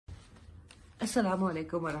Assalamu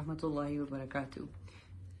alaikum wa rahmatullahi wa barakatuh.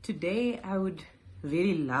 Today, I would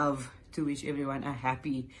really love to wish everyone a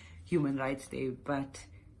happy Human Rights Day, but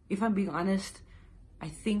if I'm being honest, I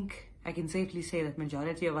think I can safely say that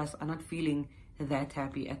majority of us are not feeling that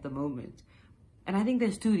happy at the moment. And I think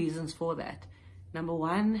there's two reasons for that. Number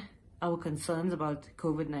one, our concerns about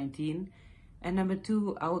COVID-19, and number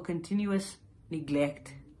two, our continuous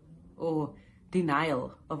neglect or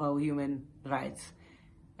denial of our human rights.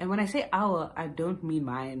 And when I say our, I don't mean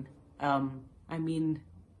mine. I mean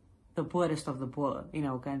the poorest of the poor in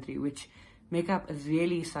our country, which make up a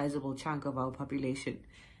really sizable chunk of our population,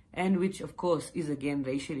 and which, of course, is again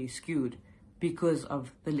racially skewed because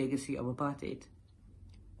of the legacy of apartheid.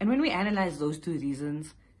 And when we analyze those two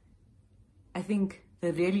reasons, I think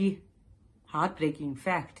the really heartbreaking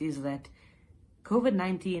fact is that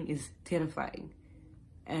COVID-19 is terrifying.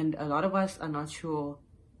 And a lot of us are not sure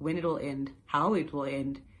when it will end, how it will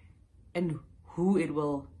end, and who it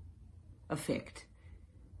will affect.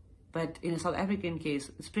 But in a South African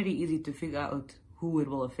case, it's pretty easy to figure out who it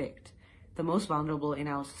will affect. The most vulnerable in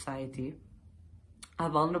our society are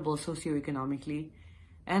vulnerable socioeconomically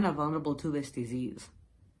and are vulnerable to this disease.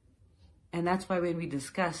 And that's why when we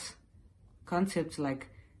discuss concepts like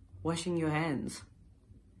washing your hands,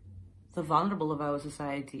 the vulnerable of our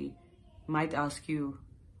society might ask you,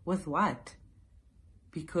 with what?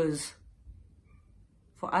 Because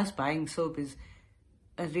for us, buying soap is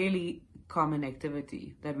a really common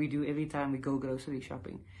activity that we do every time we go grocery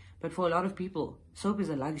shopping. But for a lot of people, soap is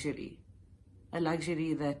a luxury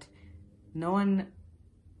that no one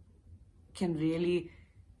can really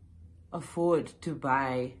afford to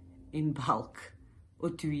buy in bulk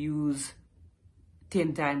or to use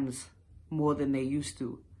 10 times more than they used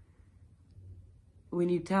to. When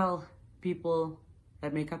you tell people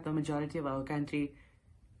that make up the majority of our country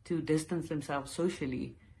to distance themselves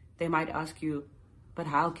socially, they might ask you, but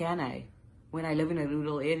how can I, when I live in a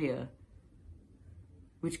rural area,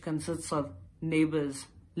 which consists of neighbors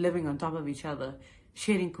living on top of each other,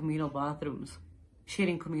 sharing communal bathrooms,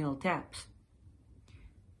 sharing communal taps?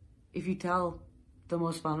 If you tell the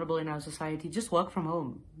most vulnerable in our society, just work from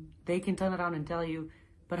home, they can turn around and tell you,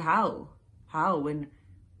 but how? How, when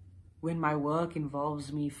my work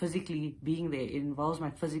involves me physically being there, it involves my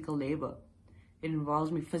physical labor, it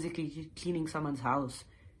involves me physically cleaning someone's house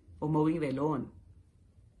or mowing their lawn.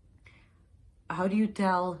 How do you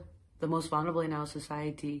tell the most vulnerable in our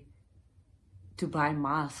society to buy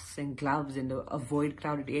masks and gloves and avoid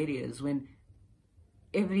crowded areas when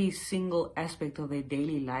every single aspect of their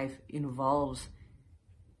daily life involves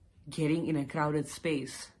getting in a crowded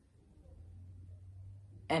space?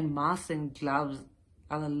 And masks and gloves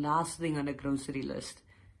are the last thing on the grocery list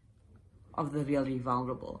of the really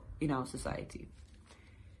vulnerable in our society.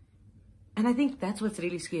 And I think that's what's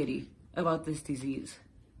really scary about this disease,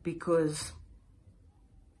 because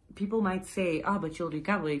people might say, but you'll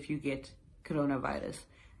recover if you get coronavirus,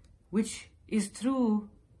 which is true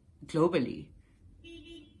globally.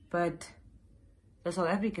 But the South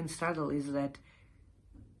African struggle is that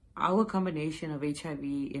our combination of HIV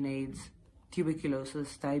and AIDS,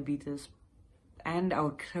 tuberculosis, diabetes, and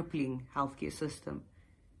our crippling healthcare system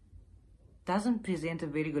doesn't present a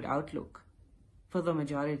very good outlook for the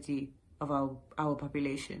majority of our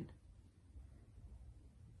population.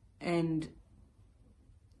 And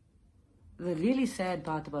the really sad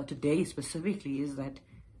part about today specifically is that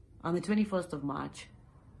on the 21st of March,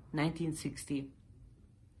 1960,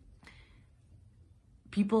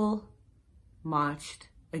 people marched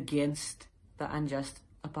against the unjust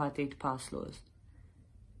apartheid pass laws.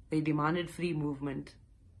 They demanded free movement,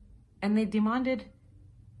 and they demanded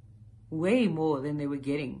way more than they were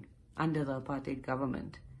getting under the apartheid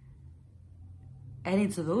government. And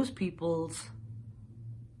it's those people's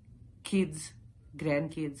kids,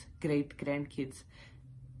 grandkids, great-grandkids,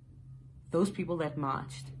 those people that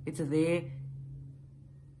marched, it's their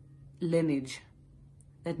lineage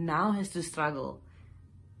that now has to struggle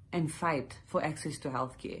and fight for access to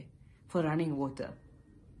healthcare, for running water,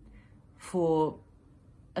 for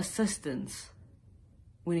assistance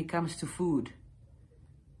when it comes to food.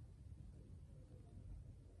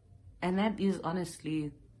 And that is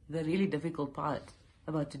honestly the really difficult part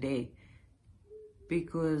about today,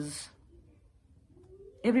 because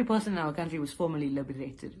every person in our country was formally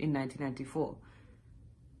liberated in 1994.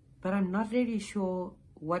 But I'm not really sure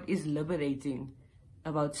what is liberating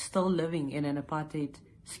about still living in an apartheid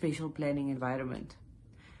spatial planning environment.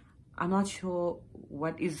 I'm not sure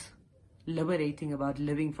what is liberating about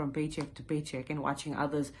living from paycheck to paycheck and watching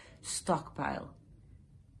others stockpile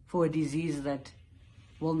for a disease that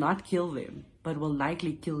will not kill them, but will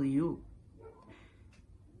likely kill you.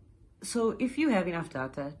 So if you have enough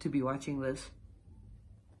data to be watching this,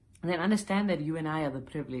 then understand that you and I are the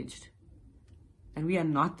privileged, and we are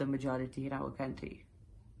not the majority in our country.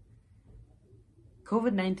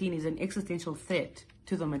 COVID-19 is an existential threat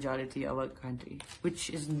to the majority of our country, which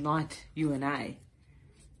is not you and I.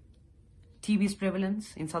 TB's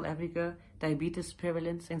prevalence in South Africa, diabetes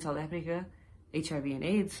prevalence in South Africa, HIV and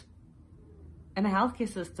AIDS, and a healthcare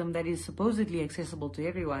system that is supposedly accessible to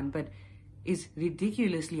everyone, but is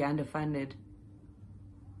ridiculously underfunded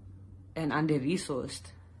and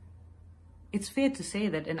under-resourced. It's fair to say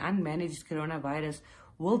that an unmanaged coronavirus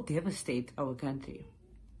will devastate our country.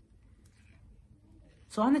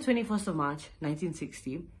 So on the 21st of March,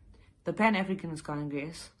 1960, the Pan-Africanist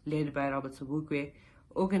Congress, led by Robert Sobukwe,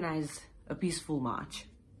 organized a peaceful march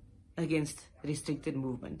against restricted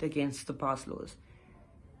movement, against the pass laws.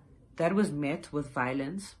 That was met with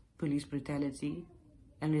violence, police brutality,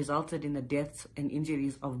 and resulted in the deaths and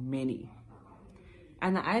injuries of many.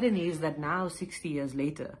 And the irony is that now, 60 years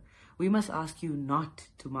later, we must ask you not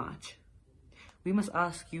to march. We must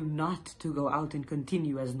ask you not to go out and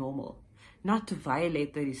continue as normal, not to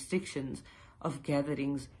violate the restrictions of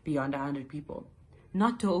gatherings beyond 100 people,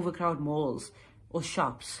 not to overcrowd malls or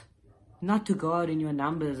shops, not to go out in your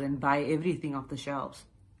numbers and buy everything off the shelves.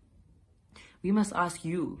 We must ask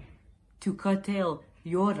you to curtail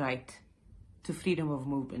your right to freedom of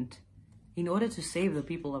movement in order to save the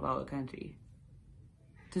people of our country,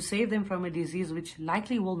 to save them from a disease which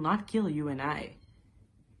likely will not kill you and I,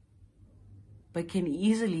 but can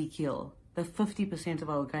easily kill the 50% of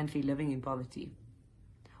our country living in poverty,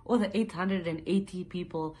 or the 880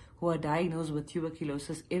 people who are diagnosed with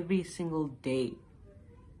tuberculosis every single day.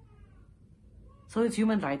 So it's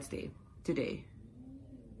Human Rights Day today.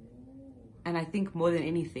 And I think more than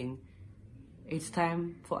anything, it's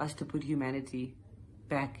time for us to put humanity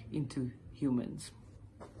back into humans.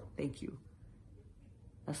 Thank you.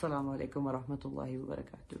 Assalamu alaikum wa rahmatullahi wa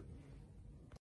barakatuh.